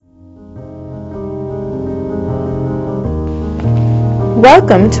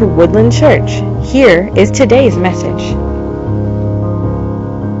Welcome to Woodland Church. Here is today's message.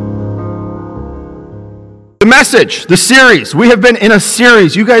 The message, the series. We have been in a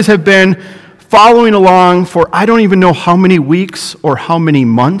series. You guys have been following along for I don't even know how many weeks or how many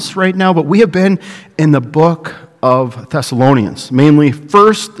months right now, but we have been in the book of Thessalonians, mainly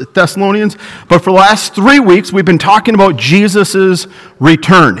First Thessalonians. But for the last 3 weeks, we've been talking about Jesus'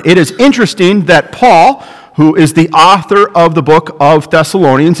 return. It is interesting that Paul, who is the author of the book of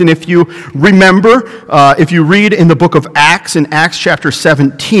Thessalonians. And if you remember, if you read in the book of Acts, in Acts chapter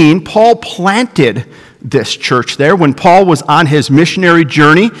 17, Paul planted this church there. When Paul was on his missionary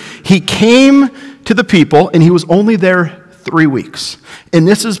journey, he came to the people, and he was only there 3 weeks. And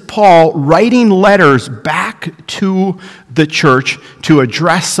this is Paul writing letters back to the church to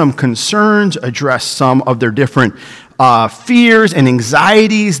address some concerns, address some of their different fears and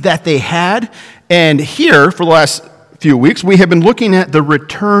anxieties that they had. And here, for the last few weeks, we have been looking at the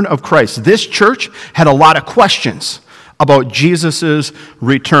return of Christ. This church had a lot of questions about Jesus'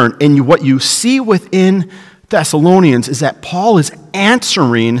 return. And what you see within Thessalonians is that Paul is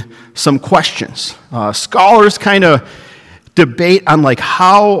answering some questions. Scholars kind of debate on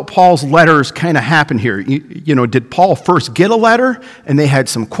how Paul's letters kind of happened here. You know, did Paul first get a letter and they had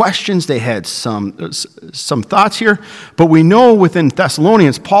some questions, they had some thoughts here, but we know within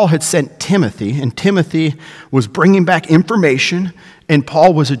Thessalonians Paul had sent Timothy, and Timothy was bringing back information and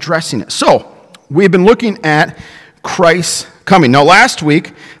Paul was addressing it. So we've been looking at Christ's coming. Now last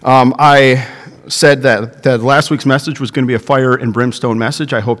week I said that last week's message was going to be a fire and brimstone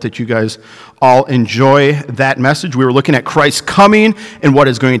message. I hope that you guys all enjoy that message. We were looking at Christ's coming and what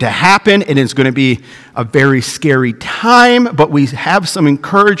is going to happen, and it's going to be a very scary time, but we have some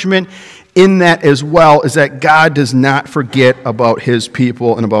encouragement in that as well, is that God does not forget about his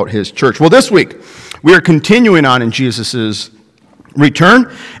people and about his church. Well, this week, we are continuing on in Jesus'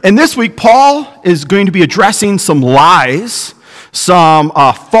 return, and this week, Paul is going to be addressing some lies, some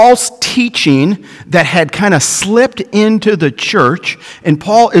false teaching that had kind of slipped into the church, and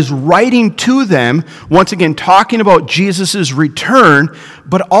Paul is writing to them, once again talking about Jesus' return,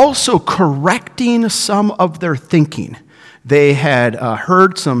 but also correcting some of their thinking. They had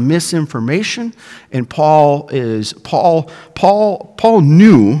heard some misinformation, and Paul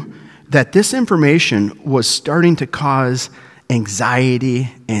knew that this information was starting to cause anxiety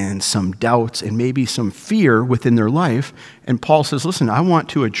and some doubts and maybe some fear within their life. And Paul says, listen, I want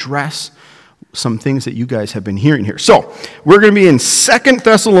to address some things that you guys have been hearing here. So we're going to be in 2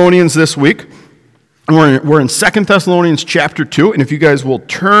 Thessalonians this week. We're in 2 Thessalonians chapter 2. And if you guys will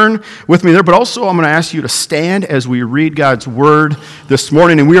turn with me there, but also I'm going to ask you to stand as we read God's word this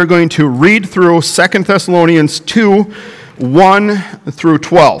morning. And we are going to read through 2 Thessalonians 2, 1 through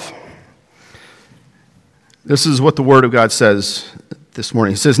 12. This is what the Word of God says this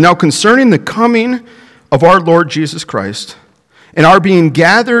morning. It says, "Now concerning the coming of our Lord Jesus Christ and our being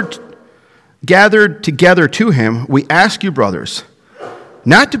gathered together to him, we ask you, brothers,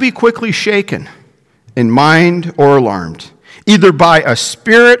 not to be quickly shaken in mind or alarmed, either by a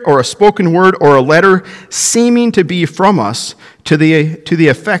spirit or a spoken word or a letter seeming to be from us, to the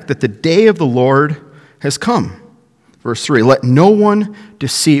effect that the day of the Lord has come." Verse 3, "Let no one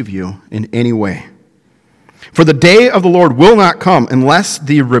deceive you in any way. For the day of the Lord will not come unless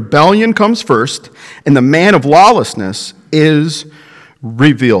the rebellion comes first and the man of lawlessness is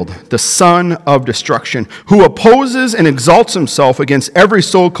revealed, the son of destruction, who opposes and exalts himself against every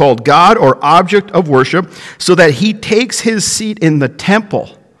so-called God or object of worship, so that he takes his seat in the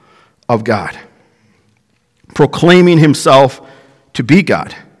temple of God, proclaiming himself to be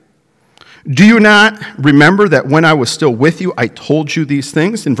God. Do you not remember that when I was still with you, I told you these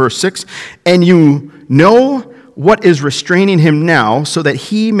things?" In verse 6, "And you know what is restraining him now, so that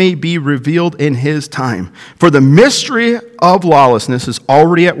he may be revealed in his time. For the mystery of lawlessness is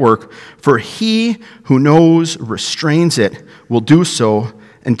already at work, for he who knows restrains it will do so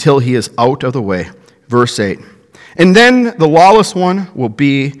until he is out of the way." Verse 8, "And then the lawless one will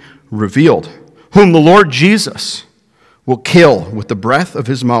be revealed, whom the Lord Jesus will kill with the breath of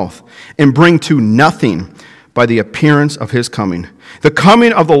his mouth and bring to nothing by the appearance of his coming. The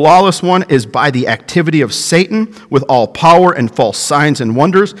coming of the lawless one is by the activity of Satan, with all power and false signs and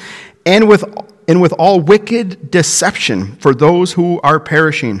wonders, and with all wicked deception for those who are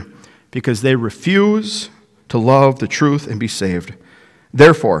perishing, because they refuse to love the truth and be saved.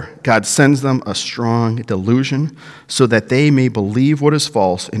 Therefore, God sends them a strong delusion, so that they may believe what is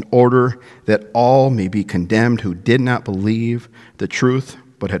false, in order that all may be condemned who did not believe the truth,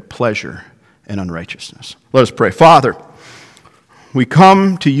 but had pleasure in unrighteousness." Let us pray. Father, we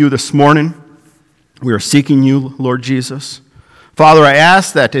come to you this morning. We are seeking you, Lord Jesus. Father, I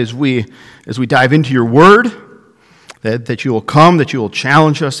ask that as we dive into your word, that you will come, that you will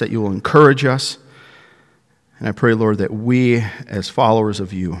challenge us, that you will encourage us. And I pray, Lord, that we, as followers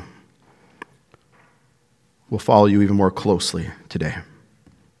of you, will follow you even more closely today.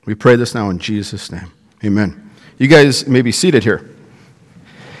 We pray this now in Jesus' name. Amen. You guys may be seated here.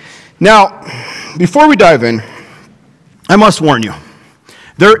 Now, before we dive in, I must warn you,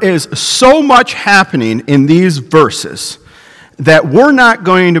 there is so much happening in these verses that we're not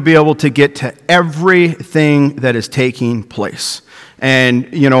going to be able to get to everything that is taking place.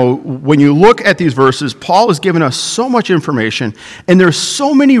 And, when you look at these verses, Paul has given us so much information, and there's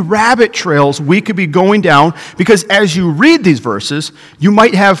so many rabbit trails we could be going down, because as you read these verses, you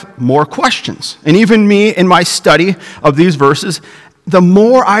might have more questions. And even me, in my study of these verses, the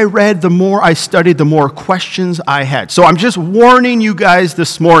more I read, the more I studied, the more questions I had. So I'm just warning you guys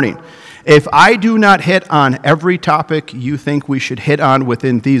this morning. If I do not hit on every topic you think we should hit on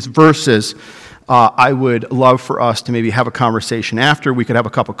within these verses, I would love for us to maybe have a conversation after. We could have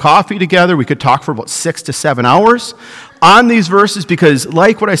a cup of coffee together. We could talk for about 6 to 7 hours on these verses, because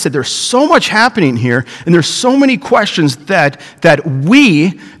like what I said, there's so much happening here, and there's so many questions that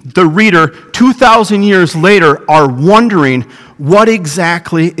we, the reader, 2,000 years later, are wondering, what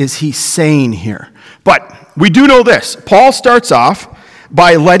exactly is he saying here? But we do know this. Paul starts off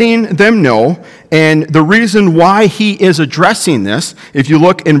by letting them know, and the reason why he is addressing this, if you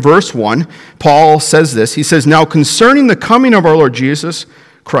look in verse 1, Paul says this. He says, "Now concerning the coming of our Lord Jesus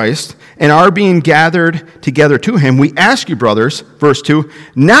Christ and our being gathered together to him, we ask you, brothers," verse 2,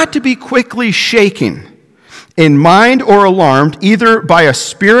 "not to be quickly shaken in mind or alarmed, either by a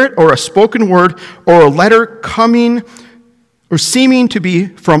spirit or a spoken word or a letter coming or seeming to be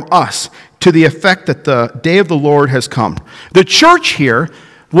from us, to the effect that the day of the Lord has come." The church here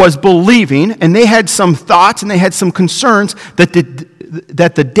was believing, and they had some thoughts and they had some concerns that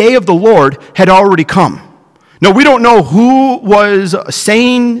the day of the Lord had already come. Now, we don't know who was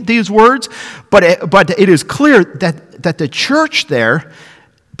saying these words, but it is clear that the church there,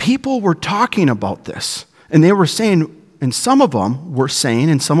 people were talking about this. And they were saying, and some of them were saying,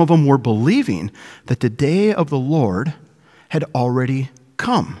 and some of them were believing, that the day of the Lord had already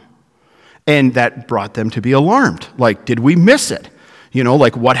come. And that brought them to be alarmed. Like, did we miss it?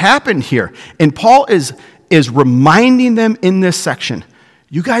 Like, what happened here? And Paul is reminding them in this section,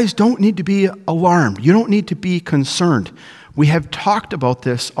 you guys don't need to be alarmed. You don't need to be concerned. We have talked about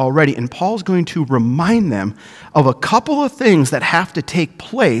this already. And Paul's going to remind them of a couple of things that have to take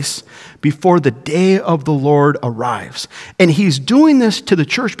place before the day of the Lord arrives. And he's doing this to the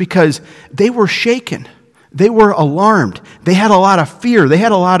church because they were shaken. They were alarmed. They had a lot of fear. They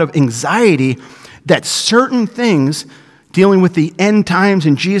had a lot of anxiety that certain things dealing with the end times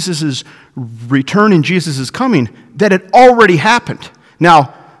and Jesus' return and Jesus' coming, that had already happened.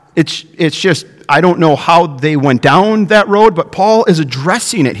 Now, it's just, I don't know how they went down that road, but Paul is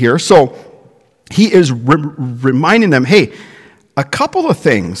addressing it here. So he is reminding them, hey, a couple of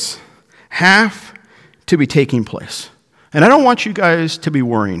things have to be taking place. And I don't want you guys to be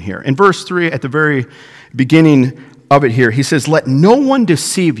worrying here. In verse 3, at the very beginning of it here, he says, "Let no one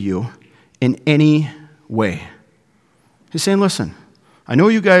deceive you in any way." He's saying, listen, I know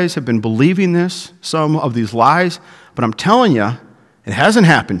you guys have been believing this, some of these lies, but I'm telling you, it hasn't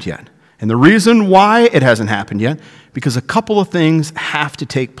happened yet. And the reason why it hasn't happened yet, because a couple of things have to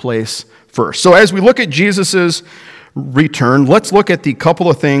take place first. So as we look at Jesus' return, let's look at the couple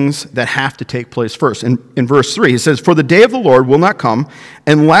of things that have to take place first. In verse 3, he says, "For the day of the Lord will not come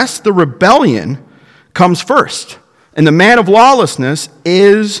unless the rebellion comes first, and the man of lawlessness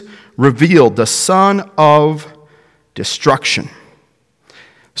is revealed, the son of destruction."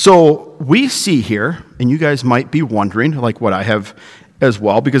 So we see here, and you guys might be wondering, like what I have as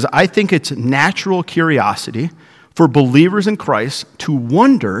well, because I think it's natural curiosity for believers in Christ to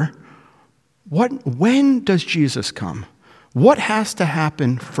wonder, when does Jesus come? What has to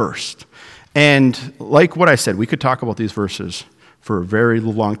happen first? And like what I said, we could talk about these verses for a very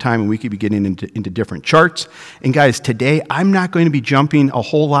long time, and we could be getting into different charts. And guys, today I'm not going to be jumping a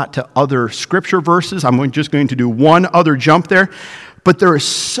whole lot to other scripture verses. I'm just going to do one other jump there. But there is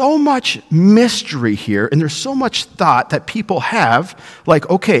so much mystery here, and there's so much thought that people have, like,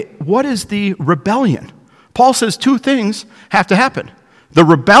 okay, what is the rebellion? Paul says two things have to happen. The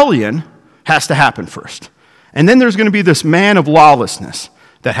rebellion has to happen first. And then there's going to be this man of lawlessness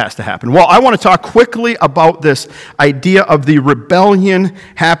that has to happen. Well, I want to talk quickly about this idea of the rebellion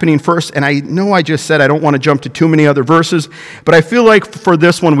happening first. And I know I just said I don't want to jump to too many other verses, but I feel like for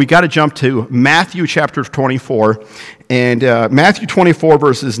this one, we got to jump to Matthew chapter 24. And Matthew 24,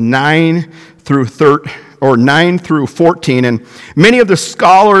 verses 9 through or 9 through 14. And many of the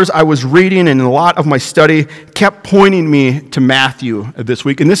scholars I was reading and a lot of my study kept pointing me to Matthew this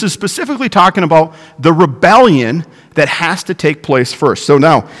week. And this is specifically talking about the rebellion that has to take place first. So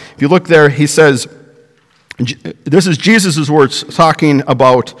now, if you look there, he says, this is Jesus' words talking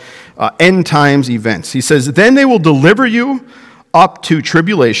about end times events. He says, "Then they will deliver you up to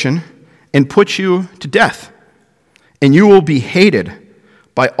tribulation and put you to death, and you will be hated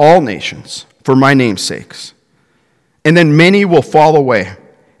by all nations for my name's sakes. And then many will fall away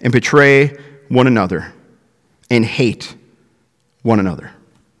and betray one another and hate one another."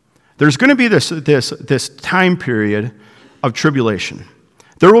 There's going to be this time period of tribulation.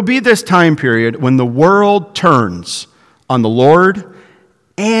 There will be this time period when the world turns on the Lord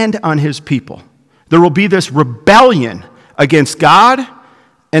and on his people. There will be this rebellion against God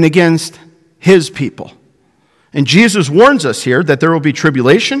and against his people. And Jesus warns us here that there will be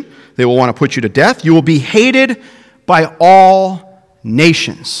tribulation. They will want to put you to death. You will be hated by all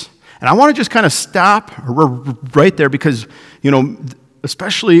nations. And I want to just kind of stop right there because,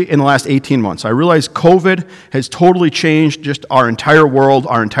 especially in the last 18 months, I realize COVID has totally changed just our entire world,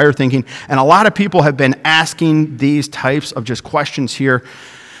 our entire thinking. And a lot of people have been asking these types of just questions here.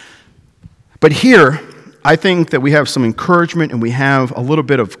 But here, I think that we have some encouragement and we have a little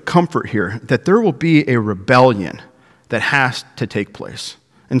bit of comfort here that there will be a rebellion that has to take place.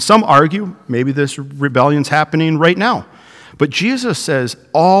 And some argue maybe this rebellion's happening right now. But Jesus says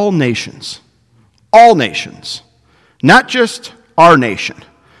all nations, not just our nation.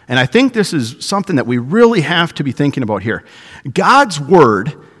 And I think this is something that we really have to be thinking about here. God's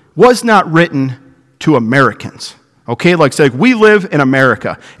word was not written to Americans. Okay, like we live in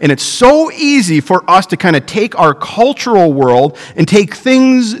America, and it's so easy for us to kind of take our cultural world and take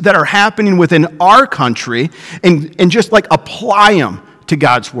things that are happening within our country and just apply them to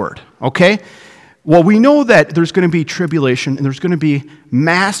God's word, okay? Well, we know that there's going to be tribulation and there's going to be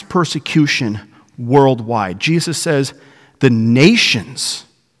mass persecution worldwide. Jesus says the nations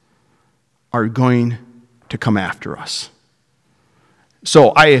are going to come after us.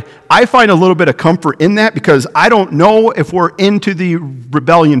 So I find a little bit of comfort in that because I don't know if we're into the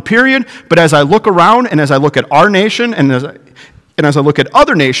rebellion period, but as I look around and as I look at our nation and as I look at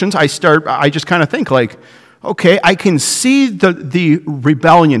other nations, I just kind of think okay, I can see the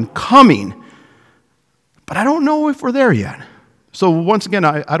rebellion coming, but I don't know if we're there yet. So once again,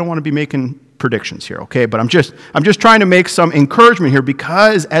 I don't want to be making predictions here, okay? But I'm just trying to make some encouragement here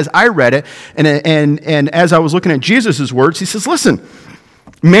because as I read it and as I was looking at Jesus' words, he says, listen,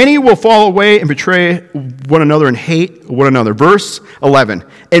 many will fall away and betray one another and hate one another. Verse 11,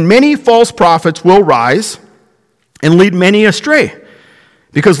 and many false prophets will rise and lead many astray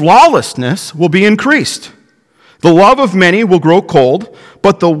because lawlessness will be increased. The love of many will grow cold,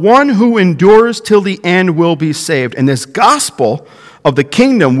 but the one who endures till the end will be saved. And this gospel of the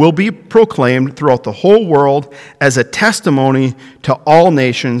kingdom will be proclaimed throughout the whole world as a testimony to all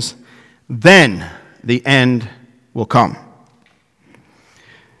nations. Then the end will come.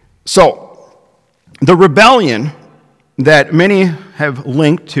 So, the rebellion that many have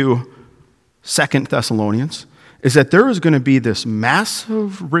linked to 2 Thessalonians is that there is going to be this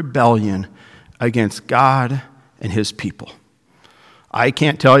massive rebellion against God and his people. I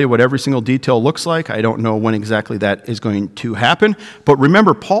can't tell you what every single detail looks like. I don't know when exactly that is going to happen. But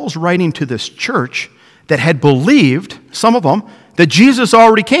remember, Paul's writing to this church that had believed, some of them, that Jesus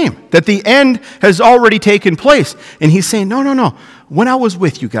already came, that the end has already taken place. And he's saying, no. When I was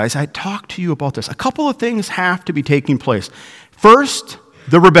with you guys, I talked to you about this. A couple of things have to be taking place. First,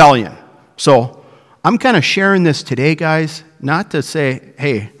 the rebellion. So I'm kind of sharing this today, guys, not to say,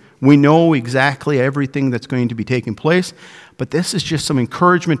 hey, we know exactly everything that's going to be taking place, but this is just some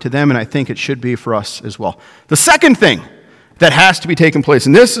encouragement to them, and I think it should be for us as well. The second thing that has to be taking place,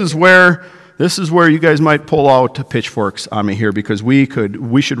 and this is where you guys might pull out pitchforks on me here because we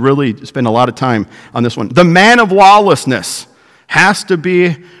should really spend a lot of time on this one. The man of lawlessness has to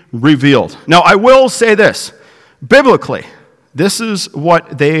be revealed. Now, I will say this. Biblically, this is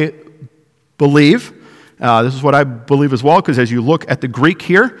what they believe. This is what I believe as well, because as you look at the Greek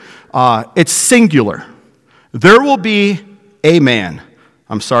here, it's singular. There will be a man.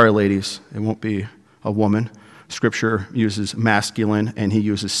 I'm sorry, ladies, it won't be a woman. Scripture uses masculine, and he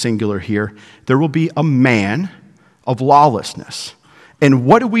uses singular here. There will be a man of lawlessness. And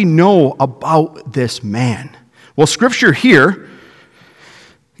what do we know about this man? Well, Scripture here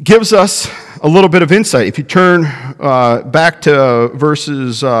gives us a little bit of insight. If you turn back to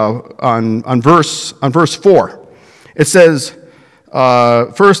verses on verse 4, it says,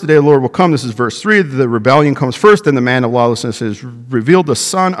 first the day of the Lord will come. This is verse 3. The rebellion comes first, then the man of lawlessness is revealed, the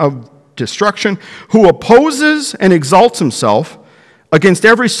son of destruction, who opposes and exalts himself against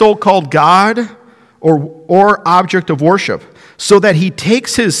every so-called God or object of worship, so that he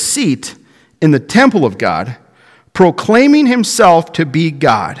takes his seat in the temple of God, proclaiming himself to be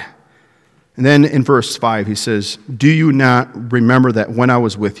God. And then in verse 5, he says, do you not remember that when I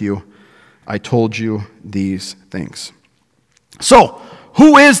was with you, I told you these things? So,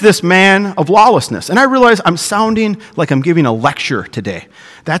 who is this man of lawlessness? And I realize I'm sounding like I'm giving a lecture today.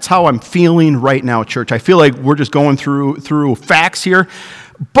 That's how I'm feeling right now, church. I feel like we're just going through facts here.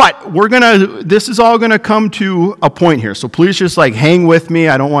 But this is all going to come to a point here. So please just hang with me.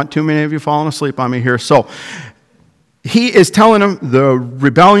 I don't want too many of you falling asleep on me here. So he is telling them the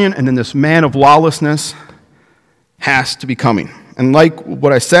rebellion and then this man of lawlessness has to be coming. And like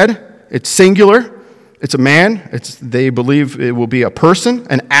what I said, it's singular. It's a man. They believe it will be a person,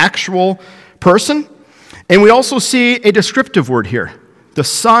 an actual person. And we also see a descriptive word here, the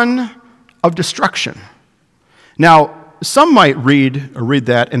son of destruction. Now, some might read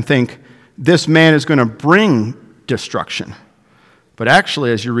that and think this man is going to bring destruction. But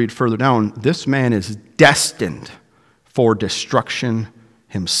actually, as you read further down, this man is destined for destruction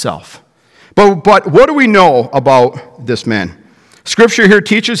himself. But what do we know about this man? Scripture here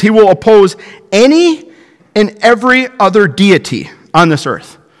teaches he will oppose any and every other deity on this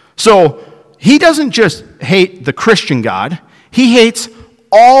earth. So he doesn't just hate the Christian God, he hates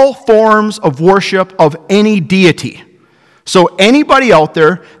all forms of worship of any deity. So anybody out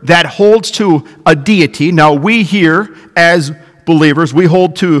there that holds to a deity, now we here as believers, we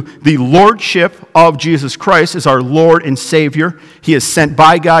hold to the lordship of Jesus Christ as our Lord and Savior. He is sent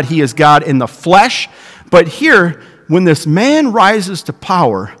by God, he is God in the flesh. But here, when this man rises to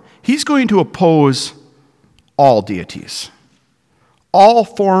power, he's going to oppose all deities, all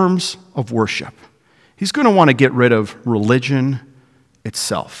forms of worship. He's going to want to get rid of religion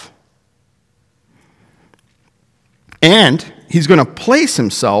itself. And he's going to place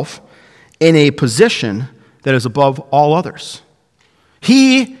himself in a position that is above all others.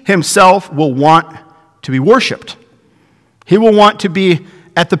 He himself will want to be worshiped. He will want to be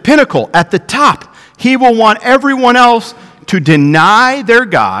at the pinnacle, at the top. He will want everyone else to deny their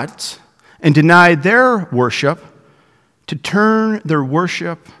gods and deny their worship, to turn their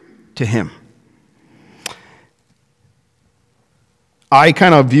worship to him. I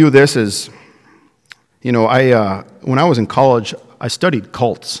kind of view this as, when I was in college, I studied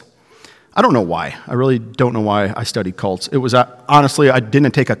cults. I don't know why. I really don't know why I studied cults. It was, honestly, I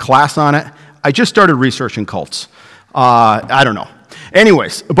didn't take a class on it. I just started researching cults. I don't know.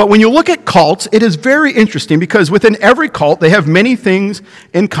 Anyways, but when you look at cults, it is very interesting because within every cult, they have many things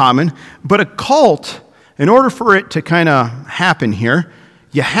in common. But a cult, in order for it to kind of happen here,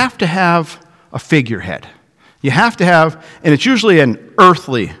 you have to have a figurehead. You have to have, and it's usually an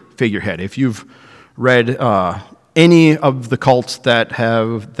earthly figurehead. If you've read any of the cults that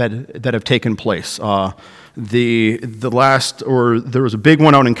have taken place, there was a big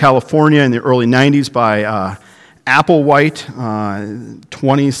one out in California in the early 90s by Applewhite.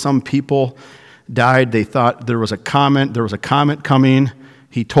 20-some people died. They thought there was a comet coming.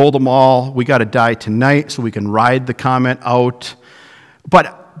 He told them all, we got to die tonight so we can ride the comet out.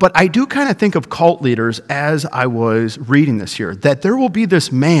 But I do kind of think of cult leaders as I was reading this here, that there will be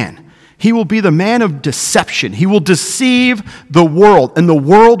this man. He will be the man of deception. He will deceive the world, and the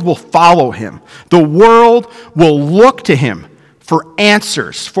world will follow him. The world will look to him for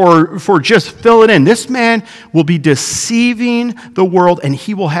answers, for just fill it in. This man will be deceiving the world, and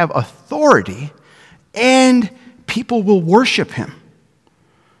he will have authority, and people will worship him.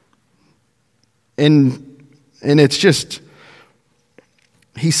 And it's just,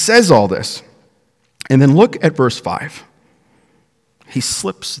 he says all this. And then look at verse 5. He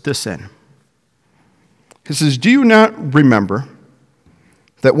slips this in. He says, do you not remember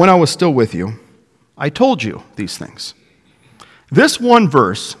that when I was still with you, I told you these things? This one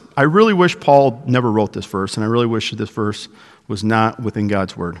verse, I really wish Paul never wrote this verse, and I really wish this verse was not within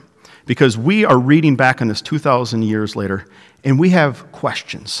God's word. Because we are reading back on this 2,000 years later, and we have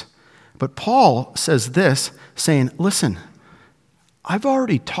questions. But Paul says this, saying, listen, I've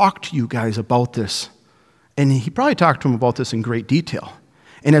already talked to you guys about this. And he probably talked to them about this in great detail.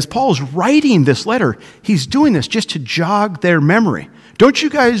 And as Paul's writing this letter, he's doing this just to jog their memory. Don't you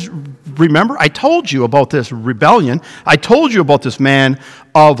guys remember? I told you about this rebellion. I told you about this man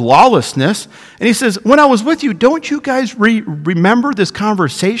of lawlessness. And he says, when I was with you, don't you guys remember this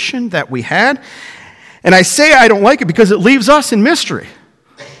conversation that we had? And I say I don't like it because it leaves us in mystery.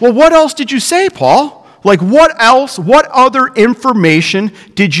 Well, what else did you say, Paul? What else, what other information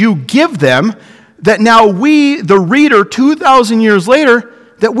did you give them that now we, the reader, 2,000 years later,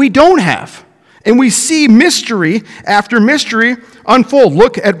 that we don't have. And we see mystery after mystery unfold.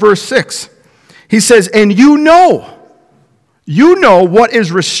 Look at verse 6. He says, and you know what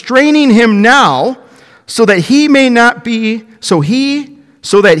is restraining him now, so that he may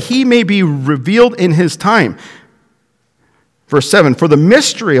be revealed in his time. Verse 7, for the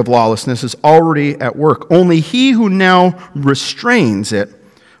mystery of lawlessness is already at work. Only he who now restrains it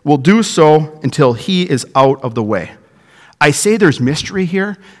will do so until he is out of the way. I say there's mystery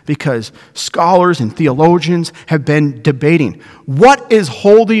here because scholars and theologians have been debating what is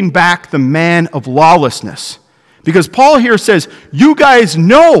holding back the man of lawlessness. Because Paul here says, you guys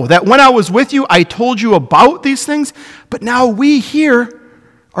know that when I was with you, I told you about these things, but now we here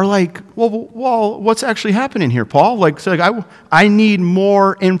are like, well, what's actually happening here, Paul? I need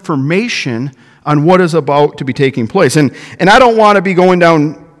more information on what is about to be taking place. And I don't want to be going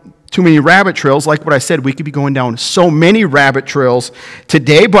down too many rabbit trails. Like what I said, we could be going down so many rabbit trails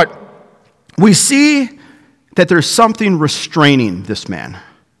today, but we see that there's something restraining this man.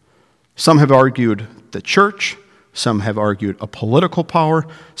 Some have argued the church. Some have argued a political power.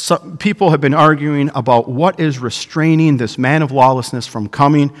 Some people have been arguing about what is restraining this man of lawlessness from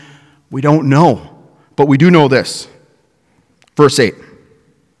coming. We don't know, but we do know this. Verse 8.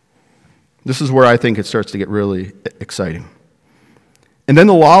 This is where I think it starts to get really exciting. And then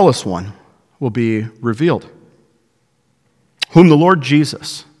the lawless one will be revealed, whom the Lord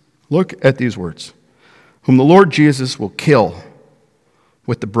Jesus, look at these words, whom the Lord Jesus will kill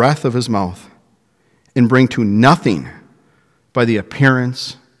with the breath of his mouth and bring to nothing by the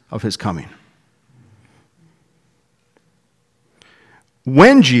appearance of his coming.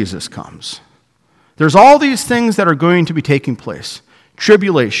 When Jesus comes, there's all these things that are going to be taking place.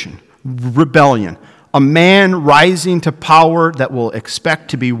 Tribulation, rebellion, a man rising to power that will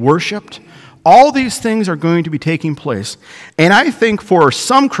expect to be worshipped. All these things are going to be taking place. And I think for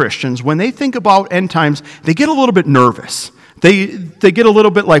some Christians, when they think about end times, they get a little bit nervous. They get a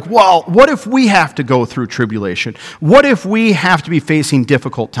little bit like, well, what if we have to go through tribulation? What if we have to be facing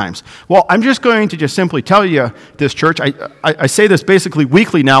difficult times? Well, I'm just going to simply tell you this, church. I say this basically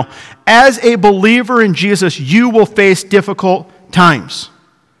weekly now. As a believer in Jesus, you will face difficult times.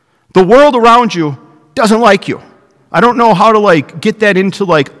 The world around you doesn't like you. I don't know how to get that into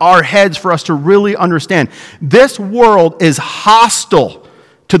our heads for us to really understand. This world is hostile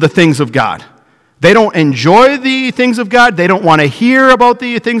to the things of God. They don't enjoy the things of God. They don't want to hear about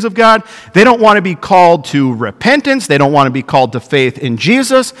the things of God. They don't want to be called to repentance. They don't want to be called to faith in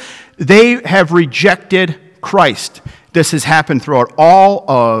Jesus. They have rejected Christ. This has happened throughout all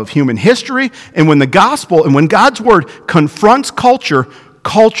of human history. And when the gospel and when God's word confronts culture,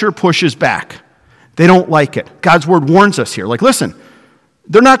 culture pushes back. They don't like it. God's word warns us here. Listen,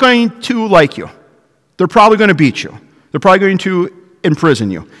 they're not going to like you. They're probably going to beat you. They're probably going to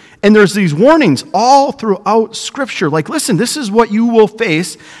imprison you. And there's these warnings all throughout Scripture. Listen, this is what you will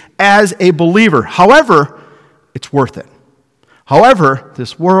face as a believer. However, it's worth it. However,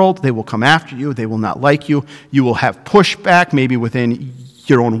 this world, they will come after you. They will not like you. You will have pushback, maybe within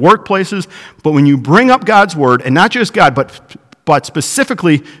your own workplaces. But when you bring up God's word, and not just God, but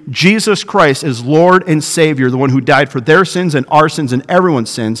specifically Jesus Christ as Lord and Savior, the one who died for their sins and our sins and everyone's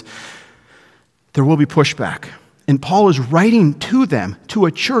sins, there will be pushback. And Paul is writing to them, to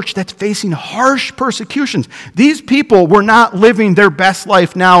a church that's facing harsh persecutions. These people were not living their best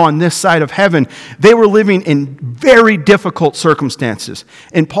life now on this side of heaven. They were living in very difficult circumstances.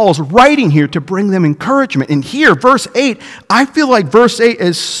 And Paul's writing here to bring them encouragement. And here, verse 8, I feel like verse 8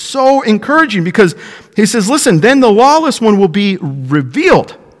 is so encouraging because he says, listen, then the lawless one will be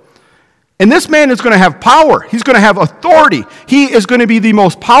revealed. And this man is going to have power. He's going to have authority. He is going to be the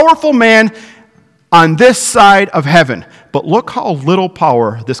most powerful man on this side of heaven. But look how little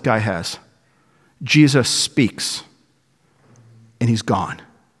power this guy has. Jesus speaks, and he's gone.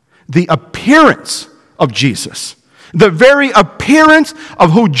 The appearance of Jesus, the very appearance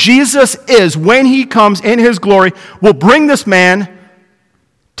of who Jesus is when he comes in his glory, will bring this man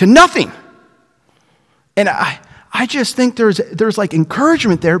to nothing. And I just think there's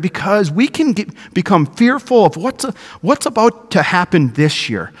encouragement there because we can become fearful of what's about to happen this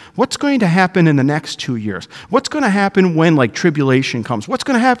year. What's going to happen in the next 2 years? What's going to happen when tribulation comes? What's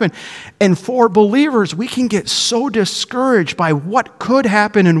going to happen? And for believers, we can get so discouraged by what could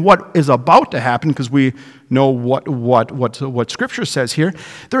happen and what is about to happen because we know what Scripture says here.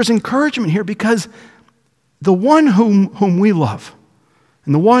 There's encouragement here because the one whom we love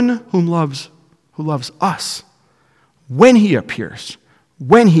and the one who loves us, when he appears,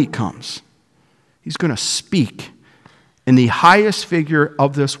 when he comes, he's going to speak in the highest figure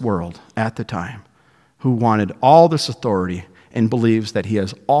of this world at the time, who wanted all this authority and believes that he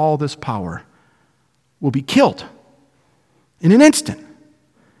has all this power will be killed in an instant.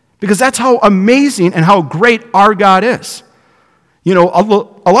 Because that's how amazing and how great our God is. You know,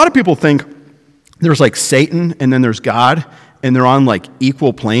 a lot of people think there's like Satan and then there's God, and they're on like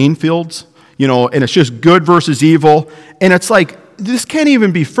equal playing fields, you know, and it's just good versus evil. And it's like, this can't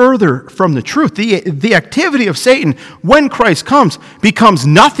even be further from the truth. The activity of Satan when Christ comes becomes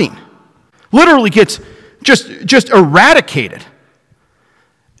nothing. Literally gets just eradicated.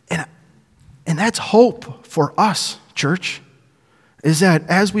 And that's hope for us, church, is that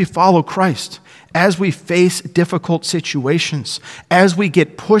as we follow Christ, as we face difficult situations, as we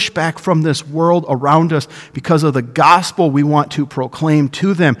get pushback from this world around us because of the gospel we want to proclaim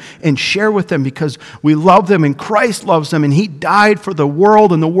to them and share with them because we love them and Christ loves them and he died for the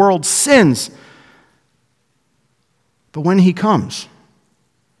world and the world's sins. But when he comes,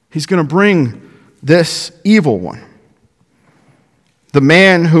 he's going to bring this evil one. The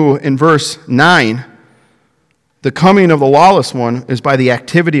man who, in verse 9, the coming of the lawless one is by the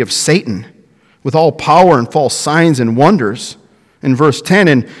activity of Satan, with all power and false signs and wonders. In verse 10,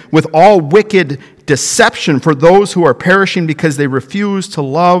 and with all wicked deception for those who are perishing because they refuse to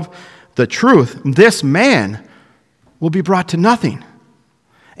love the truth. This man will be brought to nothing.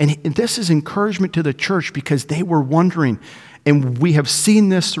 And this is encouragement to the church because they were wondering, and we have seen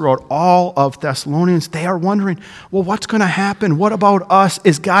this throughout all of Thessalonians. They are wondering, well, what's going to happen? What about us?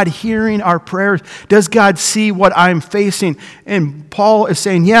 Is God hearing our prayers? Does God see what I'm facing? And Paul is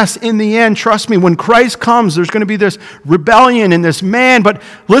saying, yes, in the end, trust me, when Christ comes, there's going to be this rebellion in this man. But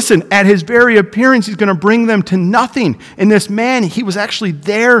listen, at his very appearance, he's going to bring them to nothing. And this man, he was actually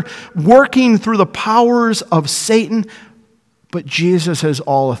there working through the powers of Satan. But Jesus has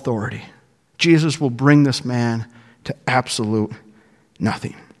all authority. Jesus will bring this man to absolute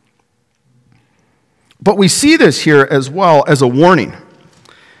nothing. But we see this here as well as a warning.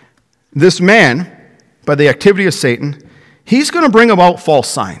 This man, by the activity of Satan, he's going to bring about false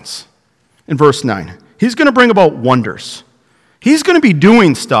signs. In verse 9, he's going to bring about wonders. He's going to be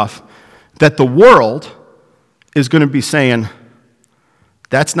doing stuff that the world is going to be saying,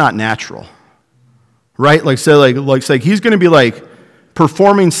 that's not natural. Right? Like he's going to be like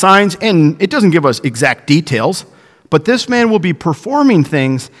performing signs, and it doesn't give us exact details, but this man will be performing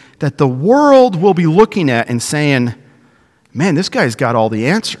things that the world will be looking at and saying, man, this guy's got all the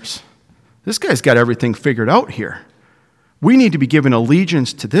answers. This guy's got everything figured out here. We need to be giving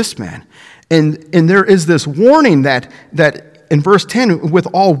allegiance to this man. And there is this warning that in verse 10, with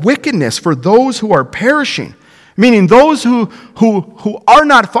all wickedness for those who are perishing, meaning those who are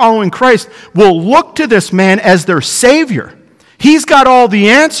not following Christ will look to this man as their Savior. He's got all the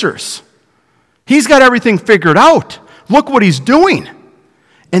answers. He's got everything figured out. Look what he's doing.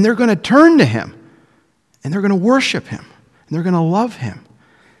 And they're going to turn to him. And they're going to worship him. And they're going to love him.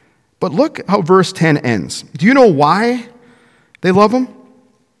 But look how verse 10 ends. Do you know why they love him?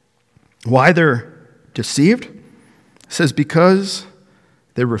 Why they're deceived? It says, because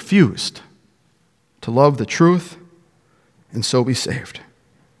they refused to love the truth and so be saved.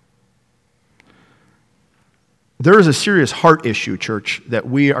 There is a serious heart issue, church, that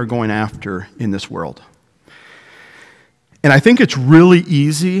we are going after in this world. And I think it's really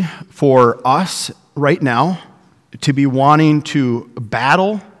easy for us right now to be wanting to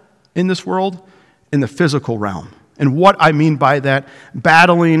battle in this world in the physical realm. And what I mean by that,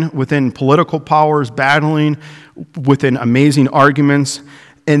 battling within political powers, battling within amazing arguments.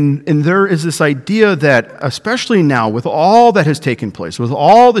 And there is this idea that, especially now, with all that has taken place, with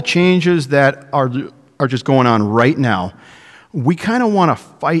all the changes that are just going on right now, we kind of want to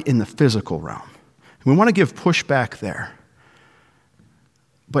fight in the physical realm. We want to give pushback there.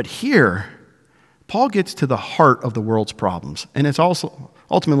 But here, Paul gets to the heart of the world's problems, and it's also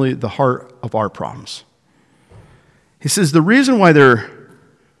ultimately the heart of our problems. He says the reason why they're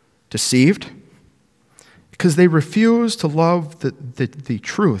deceived, because they refuse to love the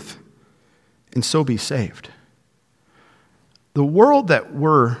truth and so be saved. The world that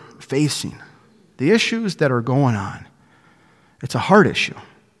we're facing, the issues that are going on, it's a heart issue.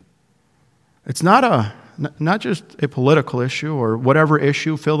 It's not just a political issue or whatever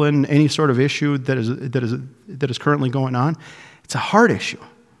issue, fill in any sort of issue that is currently going on. It's a heart issue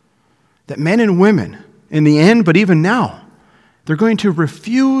that men and women, in the end, but even now, they're going to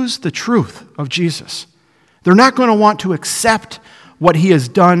refuse the truth of Jesus. They're not going to want to accept what he has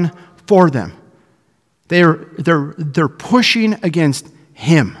done for them. They're pushing against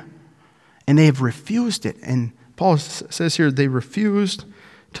him, and they have refused it. And Paul says here, they refused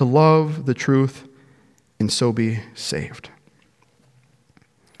to love the truth and so be saved.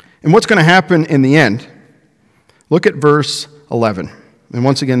 And what's going to happen in the end? Look at verse 11. And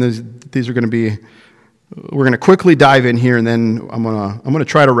once again, these are going to be, we're going to quickly dive in here, and then I'm going to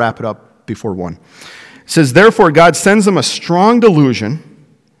try to wrap it up before 1. It says, therefore God sends them a strong delusion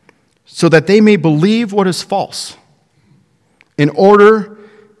so that they may believe what is false, in order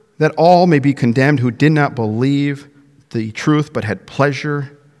that all may be condemned who did not believe the truth but had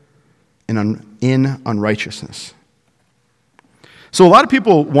pleasure in unrighteousness. So a lot of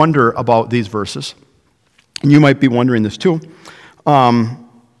people wonder about these verses, and you might be wondering this too.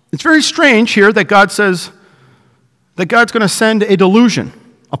 It's very strange here that God says that God's going to send a delusion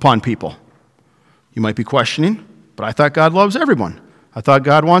upon people. You might be questioning, but I thought God loves everyone. I thought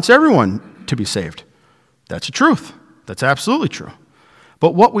God wants everyone to be saved. That's the truth. That's absolutely true.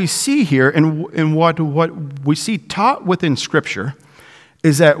 But what we see here and what we see taught within Scripture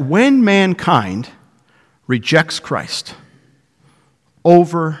is that when mankind rejects Christ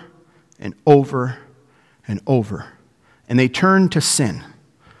over and over and over, and they turn to sin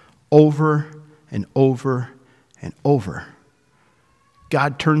over and over and over,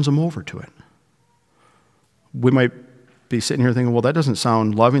 God turns them over to it. We might be sitting here thinking, well, that doesn't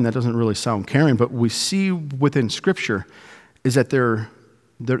sound loving, that doesn't really sound caring, but we see within Scripture is that there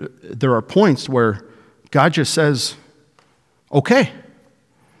are points where God just says, okay,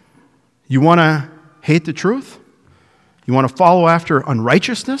 you want to hate the truth? You want to follow after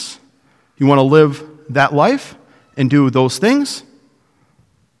unrighteousness? You want to live that life and do those things?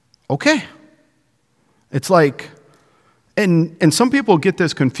 Okay. It's like, and some people get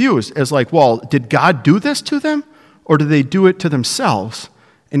this confused as like, well, did God do this to them? Or do they do it to themselves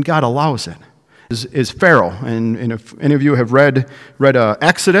and God allows it? Is Pharaoh, and if any of you have read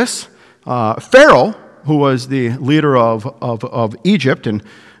Exodus, Pharaoh, who was the leader of Egypt, and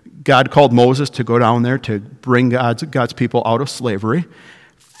God called Moses to go down there to bring God's people out of slavery.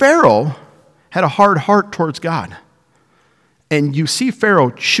 Pharaoh had a hard heart towards God. And you see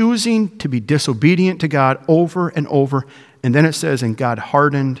Pharaoh choosing to be disobedient to God over and over. And then it says, and God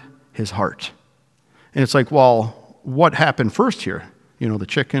hardened his heart. And it's like, well, what happened first here? The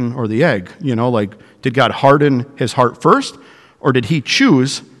chicken or the egg? Did God harden his heart first? Or did he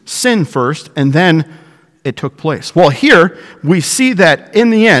choose sin first and then it took place? Well, here we see that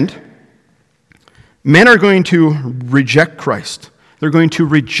in the end, men are going to reject Christ. They're going to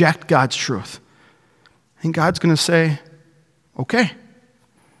reject God's truth. And God's going to say, okay,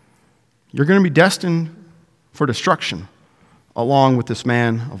 you're going to be destined for destruction along with this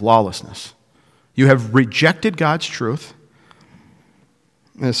man of lawlessness. You have rejected God's truth.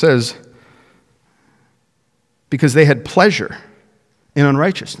 And it says, because they had pleasure in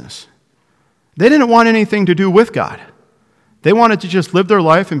unrighteousness. They didn't want anything to do with God. They wanted to just live their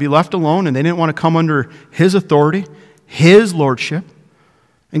life and be left alone, and they didn't want to come under his authority, his lordship.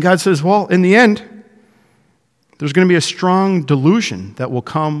 And God says, well, in the end, there's going to be a strong delusion that will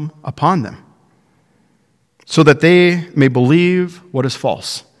come upon them so that they may believe what is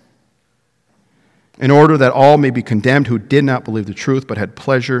false, in order that all may be condemned who did not believe the truth but had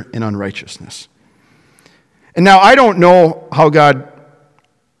pleasure in unrighteousness. And now I don't know how God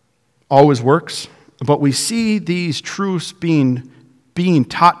always works, but we see these truths being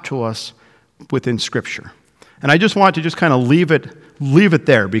taught to us within Scripture. And I just want to just kind of leave it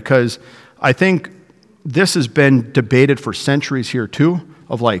there, because I think this has been debated for centuries here too,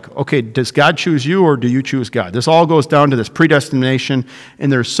 of like, okay, does God choose you or do you choose God? This all goes down to this predestination,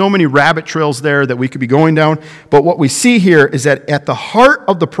 and there's so many rabbit trails there that we could be going down. But what we see here is that at the heart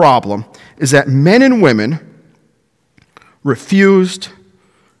of the problem is that men and women refused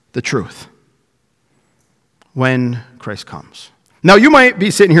the truth when Christ comes. Now, you might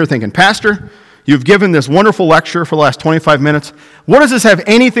be sitting here thinking, Pastor, you've given this wonderful lecture for the last 25 minutes. What does this have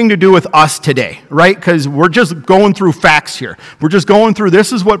anything to do with us today, right? Because we're just going through facts here. We're just going through,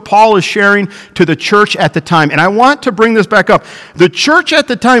 this is what Paul is sharing to the church at the time. And I want to bring this back up. The church at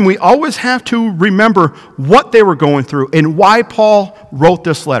the time, we always have to remember what they were going through and why Paul wrote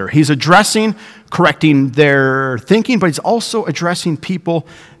this letter. He's addressing, correcting their thinking, but he's also addressing people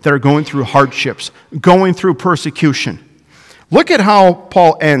that are going through hardships, going through persecution. Look at how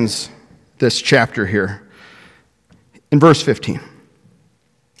Paul ends this chapter here in verse 15.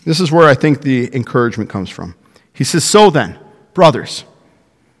 This is where I think the encouragement comes from. He says, so then, brothers,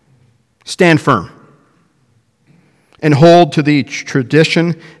 stand firm and hold to the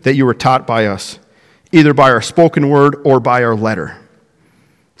tradition that you were taught by us, either by our spoken word or by our letter.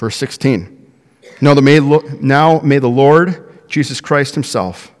 Verse 16. Now may the Lord Jesus Christ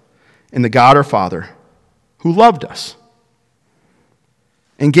himself and the God our Father, who loved us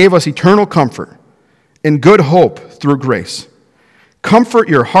and gave us eternal comfort and good hope through grace, comfort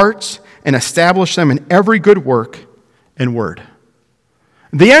your hearts and establish them in every good work and word.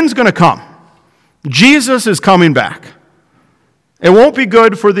 The end's going to come. Jesus is coming back. It won't be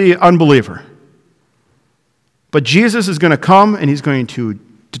good for the unbeliever. But Jesus is going to come and he's going to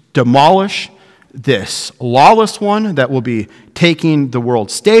demolish this lawless one that will be taking the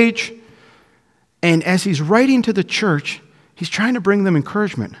world stage. And as he's writing to the church, he's trying to bring them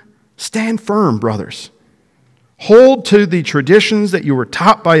encouragement. Stand firm, brothers. Hold to the traditions that you were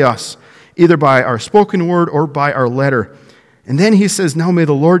taught by us, either by our spoken word or by our letter. And then he says, now may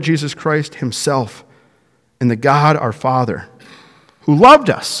the Lord Jesus Christ himself and the God our Father, who loved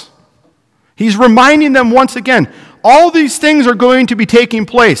us. He's reminding them once again, all these things are going to be taking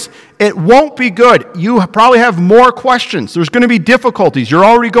place. It won't be good. You probably have more questions. There's going to be difficulties. You're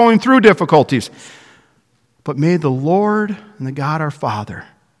already going through difficulties. But may the Lord and the God our Father,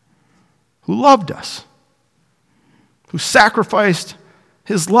 who loved us, who sacrificed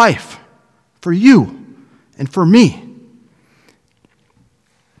his life for you and for me,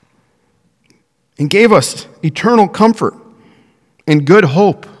 and gave us eternal comfort and good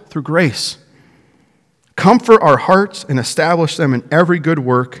hope through grace, comfort our hearts and establish them in every good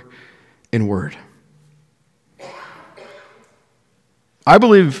work and word. I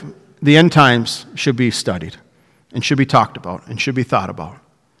believe the end times should be studied and should be talked about and should be thought about.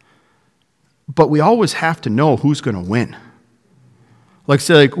 But we always have to know who's going to win. Like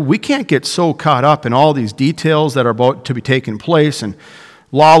we can't get so caught up in all these details that are about to be taking place and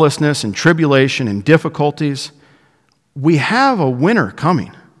lawlessness and tribulation and difficulties. We have a winner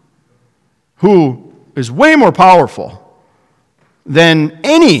coming who is way more powerful than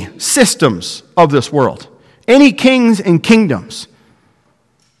any systems of this world, any kings and kingdoms.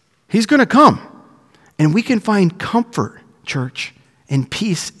 He's going to come, and we can find comfort, church, and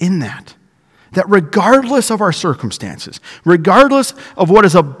peace in that. That regardless of our circumstances, regardless of what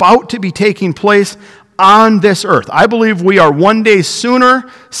is about to be taking place on this earth, I believe we are one day sooner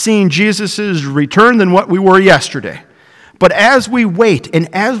seeing Jesus' return than what we were yesterday. But as we wait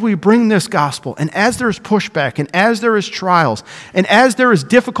and as we bring this gospel and as there's pushback and as there is trials and as there is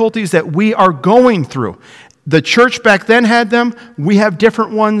difficulties that we are going through, the church back then had them, we have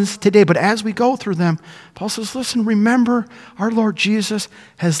different ones today. But as we go through them, Paul says, listen, remember our Lord Jesus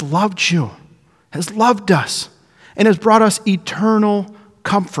has loved you, has loved us, and has brought us eternal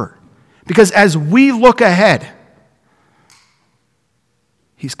comfort. Because as we look ahead,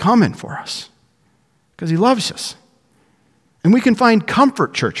 he's coming for us because he loves us. And we can find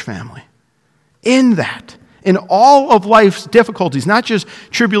comfort, church family, in that, in all of life's difficulties, not just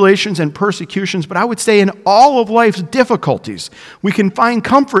tribulations and persecutions, but I would say in all of life's difficulties, we can find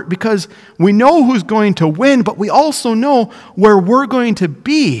comfort because we know who's going to win, but we also know where we're going to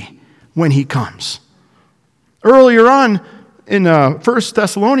be when he comes. Earlier on in 1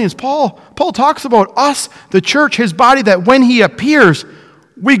 Thessalonians, Paul talks about us, the church, his body, that when he appears,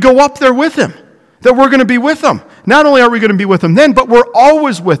 we go up there with him, that we're going to be with him. Not only are we going to be with him then, but we're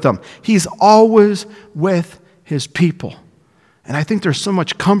always with him. He's always with his people. And I think there's so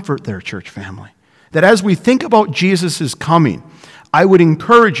much comfort there, church family, that as we think about Jesus' coming, I would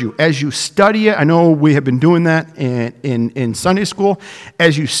encourage you, as you study it, I know we have been doing that in Sunday school,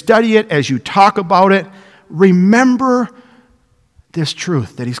 as you study it, as you talk about it, remember this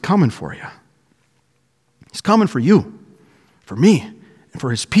truth, that he's coming for you. He's coming for you, for me, and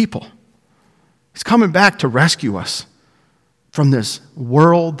for his people. He's coming back to rescue us from this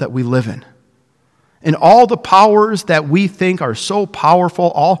world that we live in. And all the powers that we think are so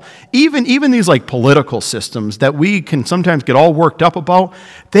powerful, even these like political systems that we can sometimes get all worked up about,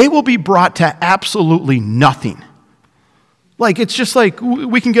 they will be brought to absolutely nothing. Like, it's just like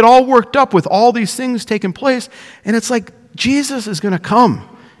we can get all worked up with all these things taking place, and it's like Jesus is going to come.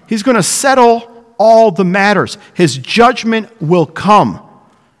 He's going to settle all the matters. His judgment will come.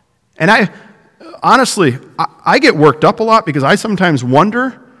 And honestly, I get worked up a lot because I sometimes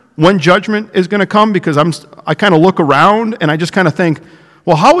wonder when judgment is going to come, because I kind of look around and I just kind of think,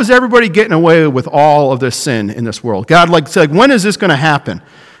 well, how is everybody getting away with all of this sin in this world? God, when is this going to happen?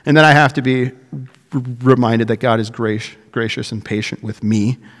 And then I have to be reminded that God is gracious and patient with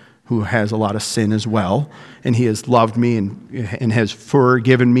me, who has a lot of sin as well, and he has loved me and has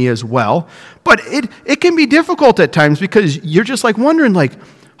forgiven me as well. But it can be difficult at times because you're just like wondering, like,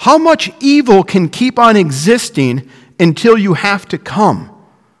 how much evil can keep on existing until you have to come?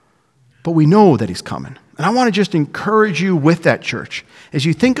 But we know that he's coming. And I want to just encourage you with that, church. As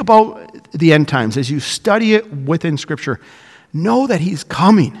you think about the end times, as you study it within Scripture, know that he's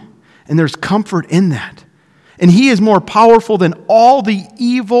coming. And there's comfort in that. And he is more powerful than all the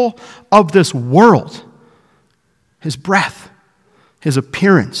evil of this world. His breath, his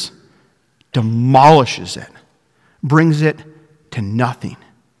appearance demolishes it, brings it to nothing.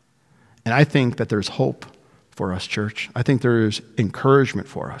 And I think that there's hope for us, church. I think there's encouragement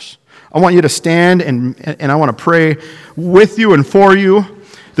for us. I want you to stand and I want to pray with you and for you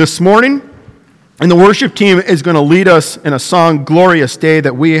this morning. And the worship team is going to lead us in a song, Glorious Day,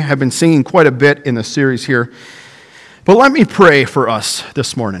 that we have been singing quite a bit in the series here. But let me pray for us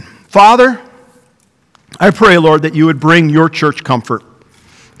this morning. Father, I pray, Lord, that you would bring your church comfort,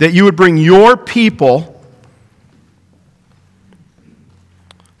 that you would bring your people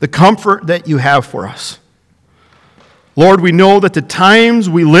the comfort that you have for us. Lord, we know that the times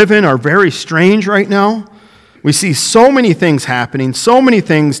we live in are very strange right now. We see so many things happening, so many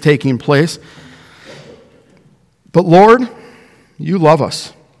things taking place. But Lord, you love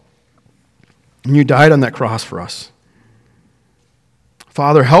us. And you died on that cross for us.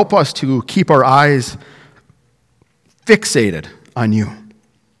 Father, help us to keep our eyes fixated on you.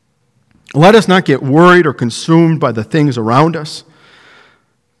 Let us not get worried or consumed by the things around us.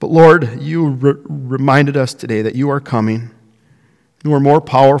 But Lord, you reminded us today that you are coming. You are more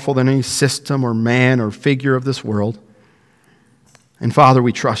powerful than any system or man or figure of this world. And Father,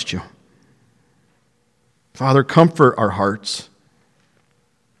 we trust you. Father, comfort our hearts.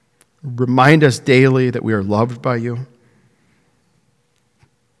 Remind us daily that we are loved by you.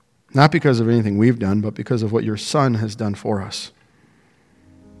 Not because of anything we've done, but because of what your Son has done for us.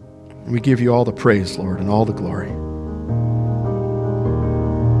 We give you all the praise, Lord, and all the glory.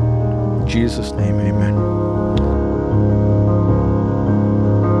 In Jesus' name, amen.